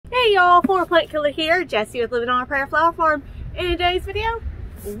Hey y'all, Former Plant Killer here, Jessie with Living on a Prayer Flower Farm. In today's video,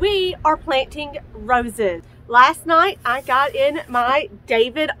 we are planting roses. Last night, I got in my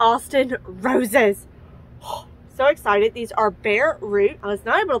David Austin roses. So excited. These are bare root. I was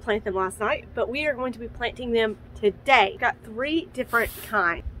not able to plant them last night, but we are going to be planting them today. Got 3 different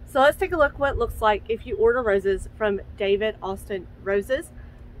kinds. So let's take a look what it looks like if you order roses from David Austin Roses.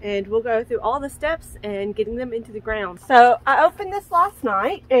 And we'll go through all the steps and getting them into the ground. So I opened this last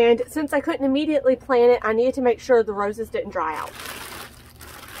night, and since I couldn't immediately plant it, I needed to make sure the roses didn't dry out.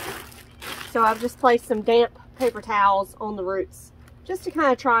 So I've just placed some damp paper towels on the roots just to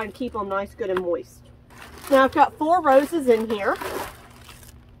kind of try and keep them nice, good, and moist. Now I've got 4 roses in here.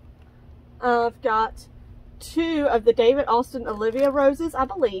 I've got 2 of the David Austin Olivia roses, I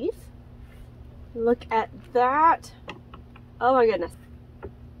believe. Look at that. Oh my goodness.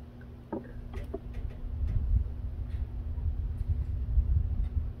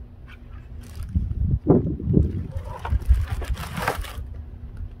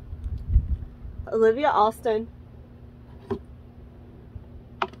 Olivia Austin.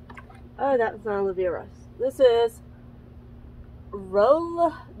 Oh, that was not Olivia Rose. This is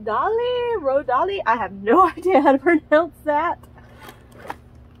Rodali. I have no idea how to pronounce that.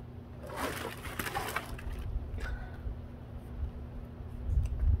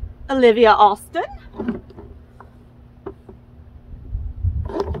 Olivia Austin.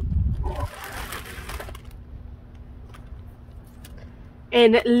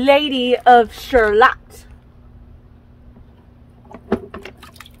 And Lady of Charlotte.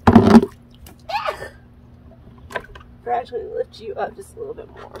 We're actually going to lift you up just a little bit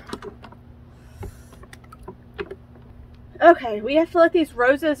more. Okay, we have to let these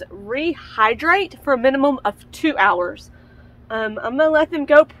roses rehydrate for a minimum of 2 hours. I'm going to let them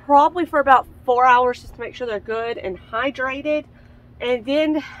go probably for about 4 hours just to make sure they're good and hydrated. And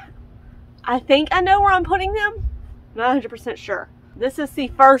then I think I know where I'm putting them. Not 100% sure. This is the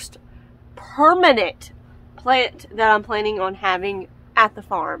first permanent plant that I'm planning on having at the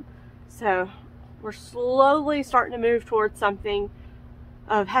farm. So we're slowly starting to move towards something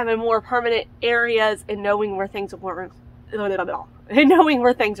of having more permanent areas and knowing where things are going to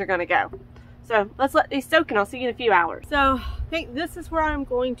go. So let's let these soak and I'll see you in a few hours. So I think this is where I'm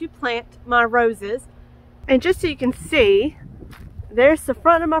going to plant my roses. And just so you can see, there's the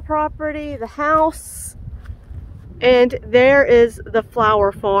front of my property, the house. And there is the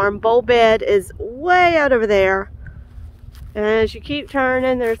flower farm. Bulb bed is way out over there. And as you keep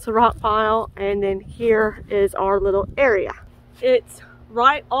turning, there's the rock pile. And then here is our little area. It's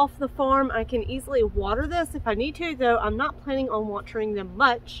right off the farm. I can easily water this if I need to, though I'm not planning on watering them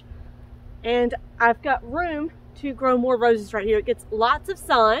much. And I've got room to grow more roses right here. It gets lots of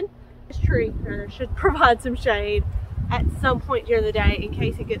sun. This tree should provide some shade at some point during the day in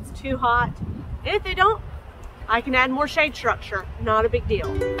case it gets too hot. And if they don't, I can add more shade structure, not a big deal.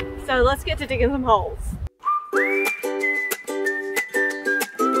 So let's get to digging some holes.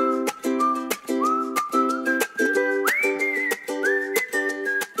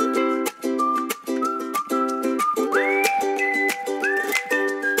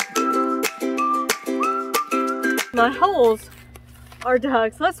 My holes are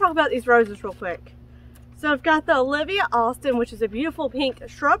dug. So let's talk about these roses real quick. So I've got the Olivia Austin, which is a beautiful pink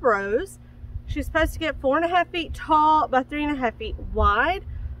shrub rose. She's supposed to get 4.5 feet tall by 3.5 feet wide,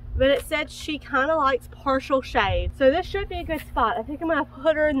 but it said she kind of likes partial shade. So this should be a good spot. I think I'm going to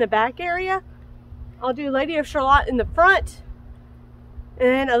put her in the back area. I'll do Lady of Charlotte in the front, and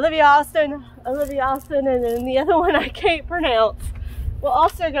then Olivia Austin, and then the other one I can't pronounce will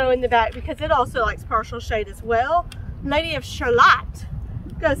also go in the back because it also likes partial shade as well. Lady of Charlotte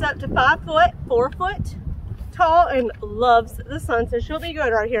goes up to 5 foot, 4 foot tall, and loves the sun, so she'll be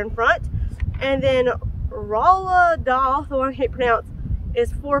good right here in front. And then Rolla Doll, the one I can't pronounce,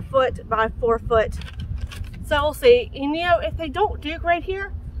 is 4 foot by 4 foot. So we'll see. And you know, if they don't do great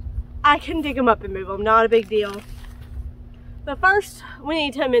here, I can dig them up and move them. Not a big deal. But first, we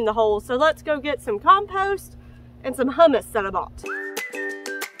need to amend the holes. So let's go get some compost and some hummus that I bought.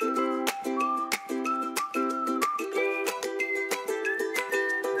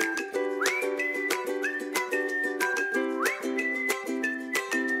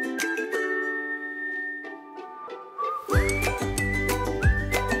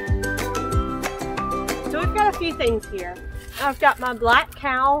 Few things here. I've got my Black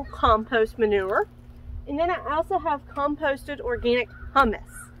Cow compost manure, and then I also have composted organic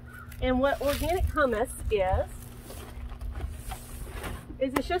hummus. And what organic hummus is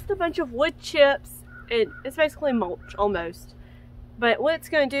it's just a bunch of wood chips, and it's basically mulch almost. But what it's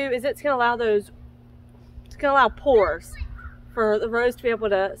going to do is it's going to allow pores for the rose to be able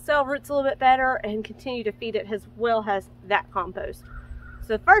to cell roots a little bit better and continue to feed it as well as that compost.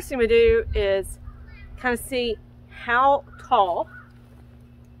 So the first thing we do is kind of see how tall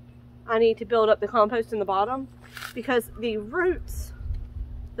I need to build up the compost in the bottom, because the roots,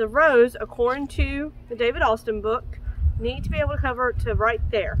 the rose, according to the David Austin book, need to be able to cover to right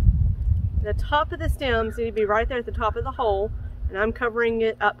there. The top of the stems need to be right there at the top of the hole, and I'm covering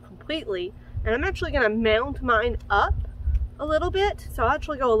it up completely. And I'm actually going to mount mine up a little bit, so I'll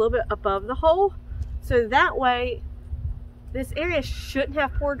actually go a little bit above the hole, so that way this area shouldn't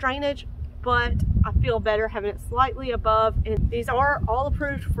have poor drainage, but I feel better having it slightly above. And these are all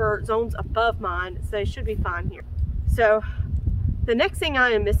approved for zones above mine, so they should be fine here. So the next thing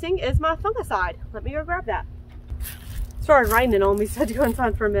I am missing is my fungicide. Let me go grab that. It started raining on me, so I had to go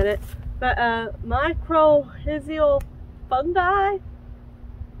inside for a minute. But mycorrhizal fungi,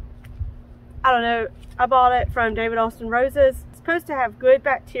 I don't know, I bought it from David Austin Roses. It's supposed to have good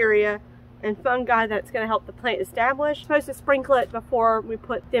bacteria and fungi that's going to help the plant establish. I'm supposed to sprinkle it before we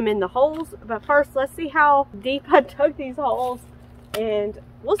put them in the holes. But first, let's see how deep I dug these holes. And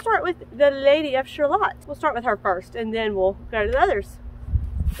we'll start with the Lady of Shalott. We'll start with her first, and then we'll go to the others.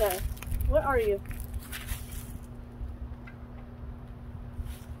 So, what are you?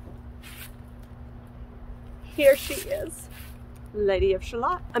 Here she is, Lady of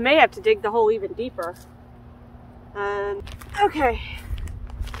Shalott. I may have to dig the hole even deeper. Okay,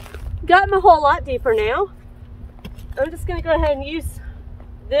 got my hole a lot deeper now. I'm just gonna go ahead and use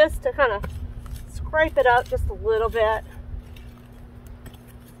this to kind of scrape it up just a little bit.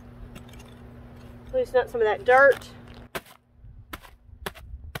 Loosen up some of that dirt.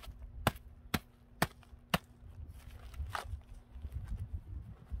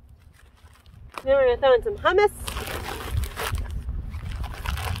 Then we're going to throw in some hummus.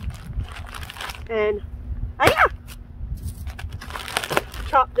 And, oh yeah!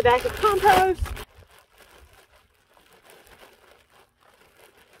 Chop the bag of compost.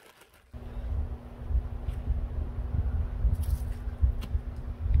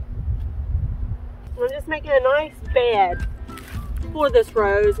 I'm just making a nice bed for this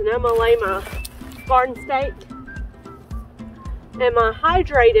rose, and I'm going to lay my garden stake and my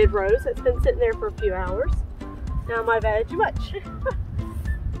hydrated rose that's been sitting there for a few hours. Now my veg much,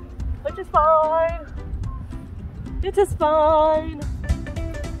 which is fine. It is fine.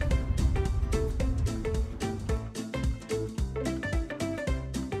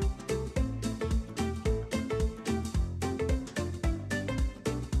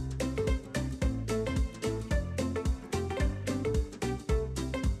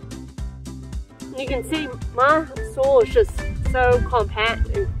 You can see my soil is just so compact,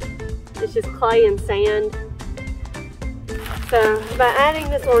 and it's just clay and sand. So by adding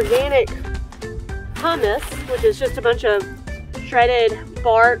this organic humus, which is just a bunch of shredded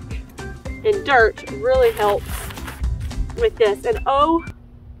bark and dirt, really helps with this. And oh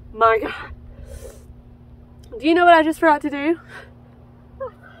my God, do you know what I just forgot to do?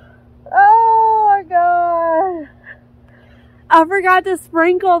 Oh my God, I forgot to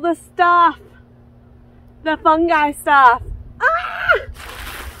sprinkle the stuff, the fungi stuff. Ah!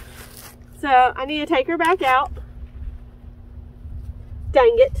 So I need to take her back out.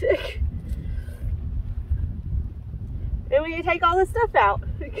 Dang it. And we need to take all this stuff out.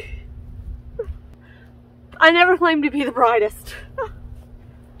 I never claimed to be the brightest.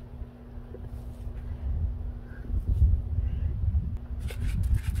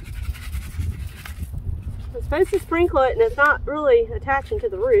 I'm supposed to sprinkle it, and it's not really attaching to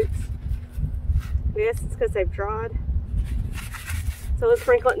the roots. I guess it's because they've dried. So let's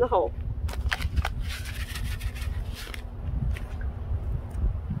sprinkle it in the hole.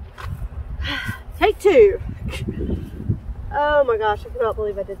 Take two. Oh my gosh, I cannot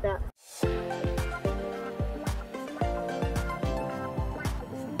believe I did that.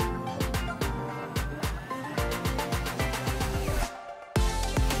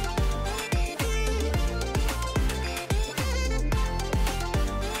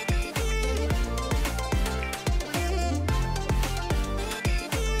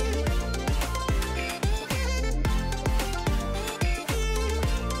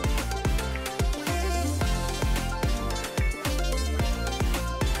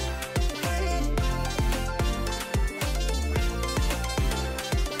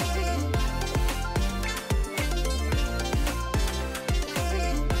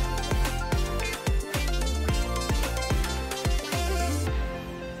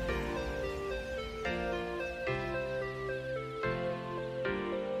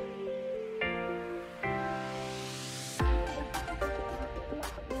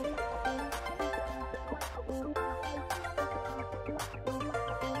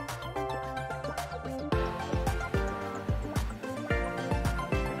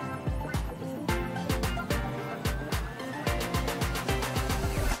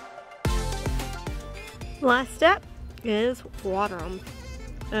 Last step is water them.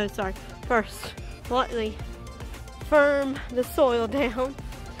 Oh, sorry. First, lightly firm the soil down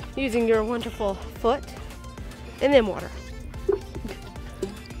using your wonderful foot, and then water.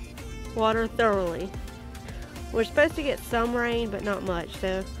 Water thoroughly. We're supposed to get some rain, but not much,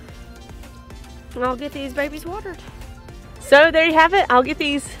 so I'll get these babies watered. So there you have it. I'll get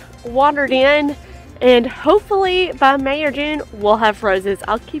these watered in, and hopefully by May or June we'll have roses.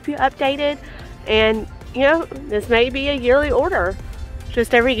 I'll keep you updated, and you know, this may be a yearly order.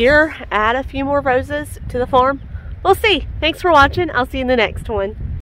 Just every year, add a few more roses to the farm. We'll see. Thanks for watching. I'll see you in the next one.